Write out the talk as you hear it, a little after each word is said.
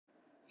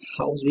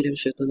A'udzubillahi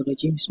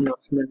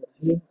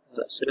Bismillahirrahmanirrahim.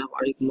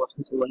 Assalamualaikum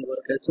warahmatullahi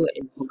wabarakatuh.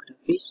 I'm Muhammad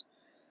Hafiz.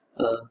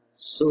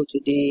 So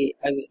today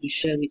I will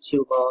share with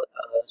you about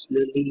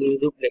Slurry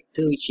loop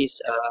reactor, which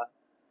is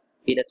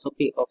in a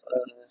topic of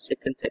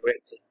second type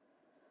reactor.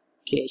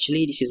 Okay,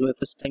 actually this is my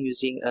first time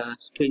using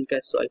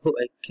screencast, so I hope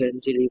I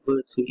can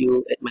deliver to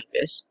you at my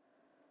best.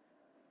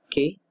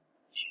 Okay,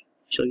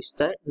 shall we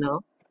start now?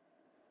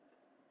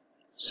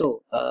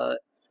 So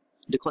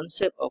the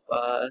concept of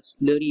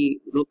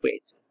Slurry loop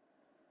reactor.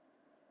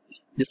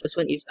 The first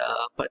one is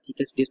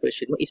particle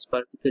dispersion. What is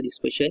particle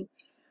dispersion?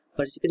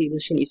 Particle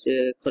dispersion is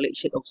a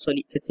collection of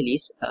solid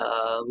catalyst,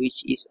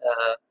 which is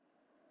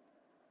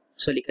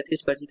solid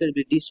catalyst particle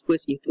will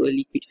disperse into a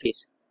liquid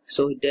phase.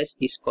 So that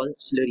is called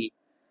slurry.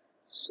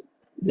 So,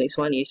 next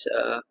one is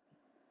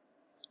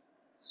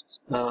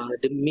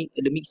the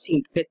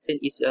mixing pattern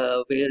is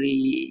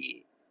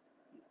very,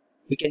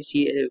 we can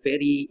see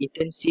very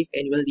intensive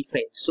and well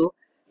defined. So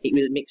it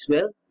will mix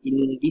well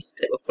in this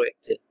type of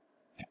reactor.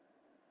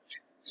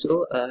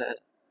 So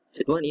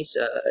third one is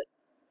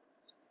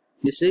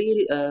the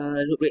slurry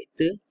loop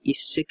reactor is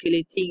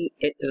circulating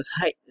at a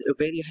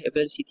very high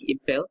velocity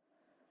impelled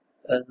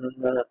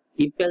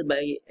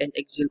by an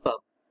axial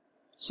pump.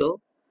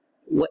 So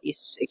what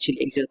is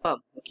actually axial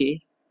pump?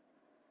 Okay,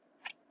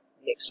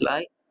 next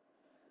slide.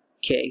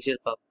 Okay, axial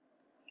pump.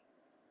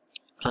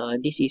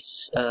 This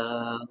is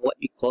what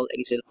we call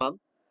axial pump,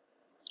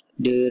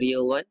 the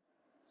real one.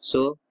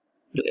 So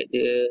look at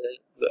the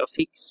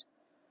graphics.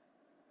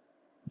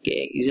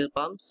 Okay, axial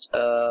pumps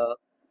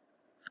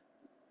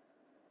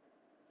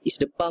is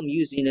the pump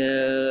used in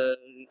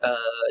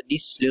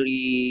this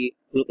slurry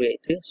loop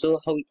reactor.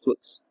 So how it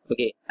works?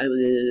 Okay, I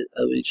will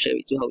share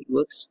with you how it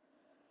works.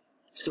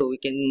 So we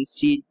can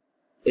see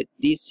that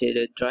this is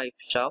the drive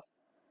shaft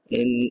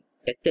and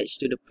attached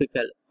to the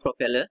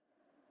propeller.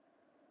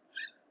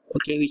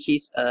 Okay, which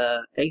is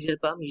axial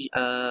pump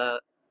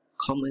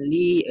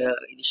commonly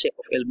in the shape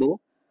of elbow,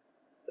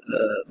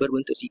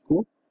 berbentuk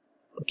siku.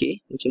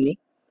 Okay, macam ni.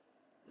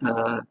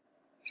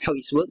 How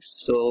it works?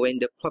 So when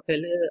the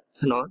propeller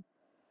turn on,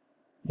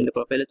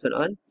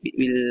 it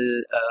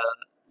will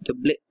the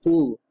blade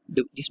pull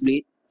this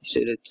blade. So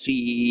the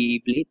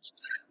three blades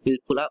will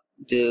pull up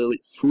the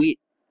fluid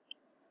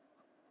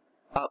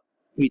up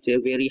with a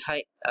very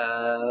high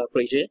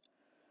pressure.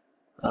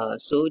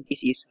 So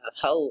this is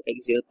how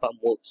axial pump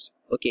works.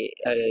 Okay,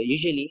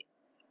 usually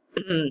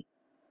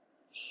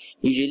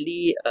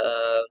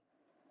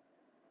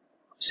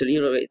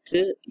slurry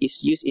reactor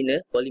is used in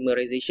a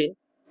polymerization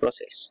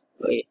process.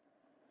 Okay,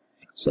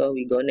 so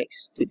we go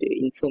next to the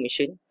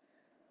information.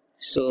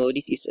 So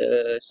this is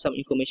some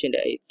information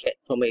that I get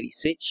from my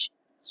research.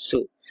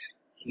 So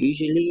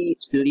usually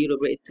slurry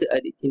reactor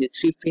are in the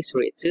three-phase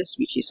reactors,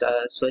 which is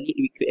solid,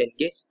 liquid, and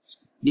gas.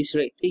 This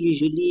reactor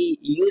usually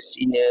used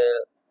in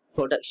the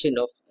production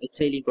of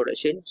ethylene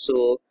production.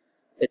 So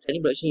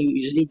ethylene production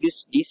usually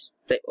use this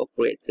type of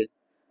reactor.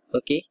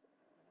 Okay.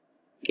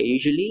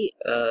 Usually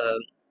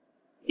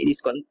it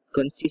is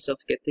consists of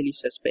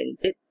catalyst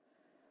suspended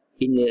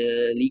in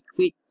a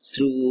liquid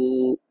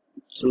through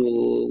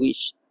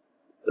which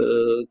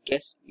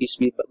gas is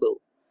with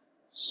bubble.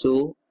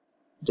 So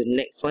the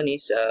next one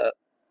is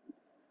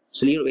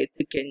slurry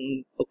reactor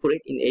can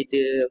operate in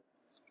either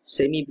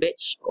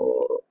semi-batch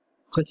or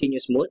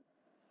continuous mode.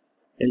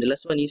 And the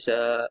last one is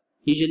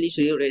usually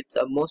slurry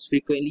reactors are most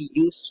frequently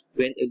used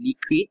when a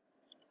liquid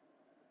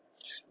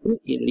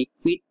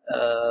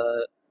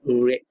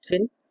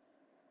reactant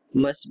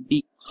must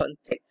be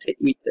contacted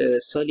with a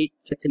solid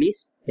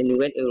catalyst, and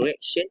when a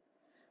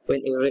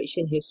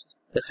reaction has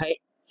a high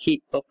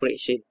heat of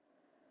reaction.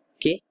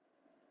 Okay,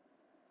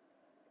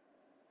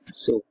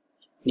 so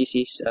this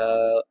is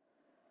the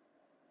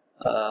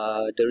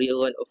real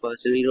one of a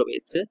slurry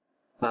reactor.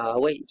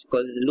 Why it's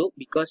called loop?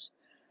 Because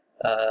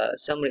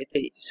some reactor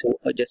is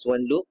just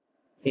one loop,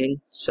 and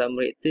some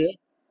reactor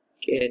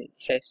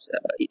has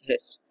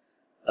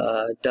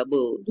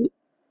double loop.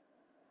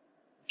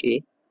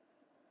 Okay,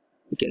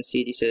 you can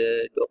see this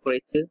the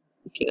operator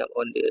looking up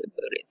on the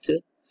reactor,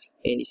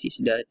 and this is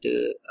the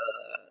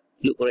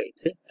loop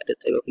reactor, other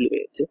type of loop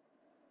reactor.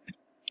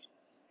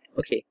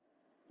 Okay,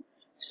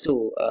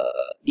 so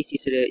this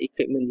is the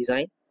equipment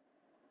design.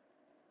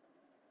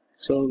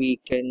 So we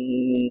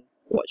can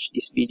watch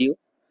this video.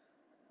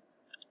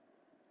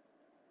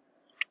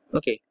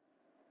 Okay,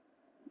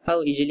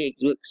 how usually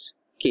it works?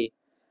 Okay,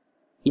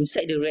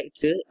 inside the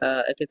reactor,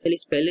 a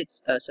catalyst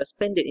pellets are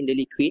suspended in the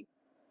liquid.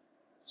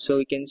 So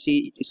you can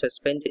see it is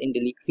suspended in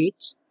the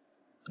liquids.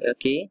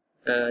 Okay,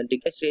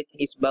 the gas reactor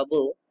is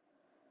bubble.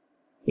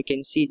 You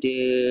can see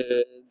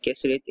the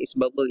gas reactor is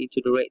bubble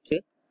into the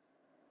reactor.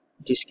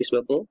 This gas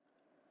bubble.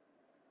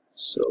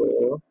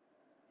 So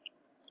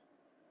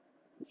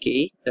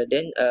okay,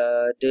 then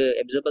the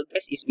absorbable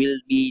gas will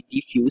be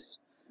diffused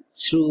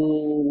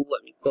through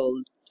what we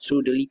call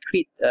through the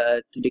liquid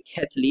to the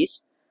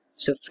catalyst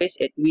surface,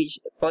 at which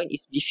point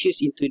is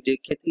diffused into the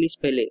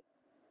catalyst pellet.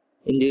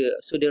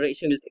 So the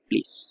reaction will take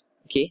place.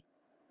 Okay,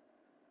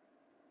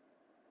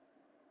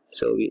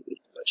 so we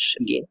watch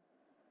again.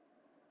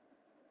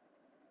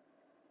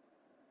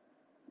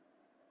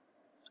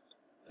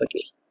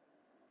 Okay,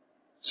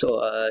 so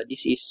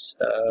this is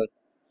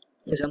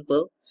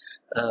example,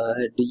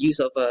 the use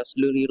of a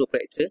slurry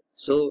reactor.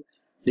 So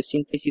the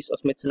synthesis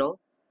of methanol.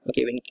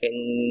 Okay, when you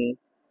can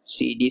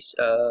see this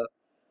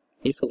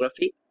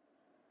infographic.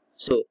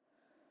 So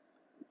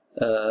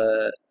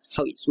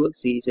how it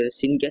works is a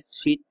syngas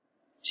feed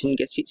will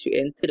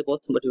enter the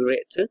bottom of the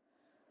reactor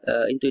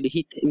into the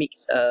heat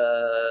mix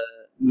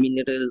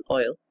mineral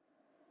oil.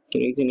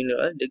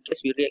 The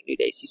gas will react with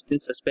the existing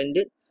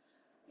suspended,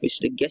 which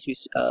the gas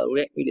will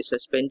react with the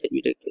suspended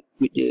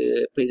with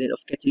the presence of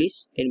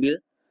catalyst and will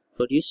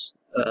produce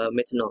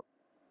methanol.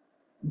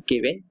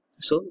 Okay, then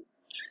so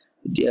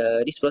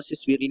this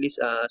process will release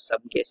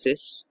some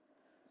gases.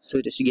 So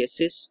these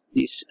gases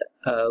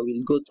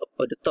will go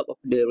on the top of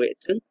the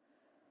reactor,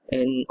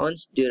 and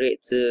once the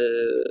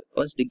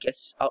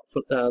gas got out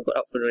from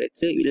the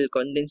reactor, it will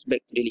condense back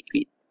to the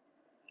liquid.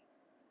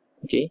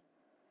 Okay.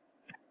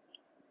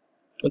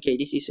 Okay,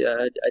 this is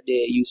the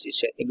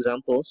usage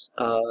examples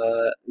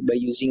by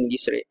using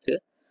this reactor.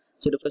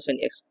 So the first one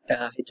is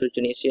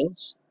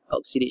heterogenations,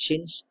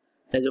 oxidations,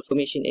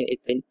 hydroformation,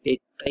 and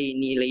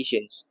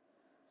ethynylations.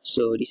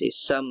 So this is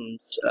some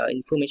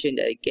information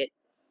that I get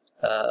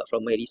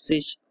from my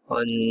research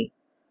on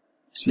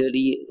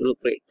slurry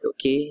reactor.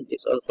 Okay,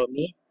 that's all from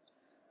me.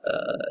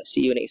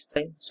 See you next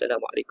time.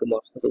 Assalamualaikum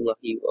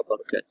warahmatullahi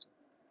wabarakatuh.